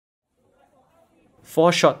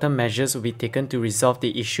4 short-term measures will be taken to resolve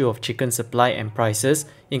the issue of chicken supply and prices,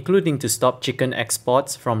 including to stop chicken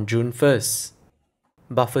exports from June 1st.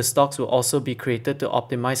 Buffer stocks will also be created to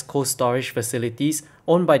optimize cold storage facilities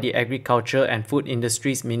owned by the Agriculture and Food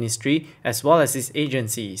Industries Ministry as well as its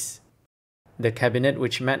agencies. The Cabinet,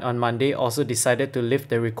 which met on Monday, also decided to lift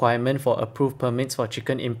the requirement for approved permits for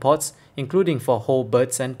chicken imports, including for whole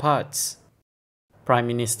birds and parts. Prime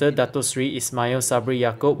Minister Datuk Seri Ismail Sabri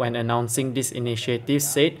when announcing this initiative,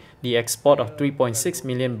 said the export of 3.6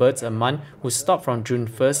 million birds a month would stop from June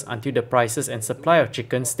 1st until the prices and supply of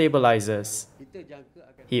chicken stabilises.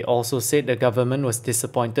 He also said the government was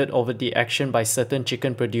disappointed over the action by certain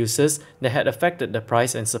chicken producers that had affected the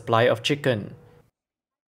price and supply of chicken.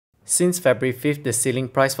 Since February 5th, the ceiling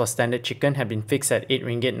price for standard chicken had been fixed at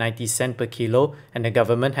RM8.90 per kilo, and the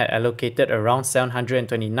government had allocated around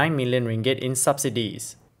RM729 million in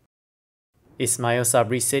subsidies. Ismail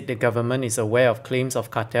Sabri said the government is aware of claims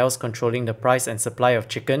of cartels controlling the price and supply of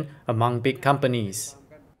chicken among big companies.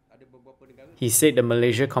 He said the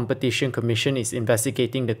Malaysia Competition Commission is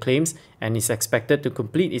investigating the claims and is expected to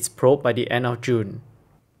complete its probe by the end of June.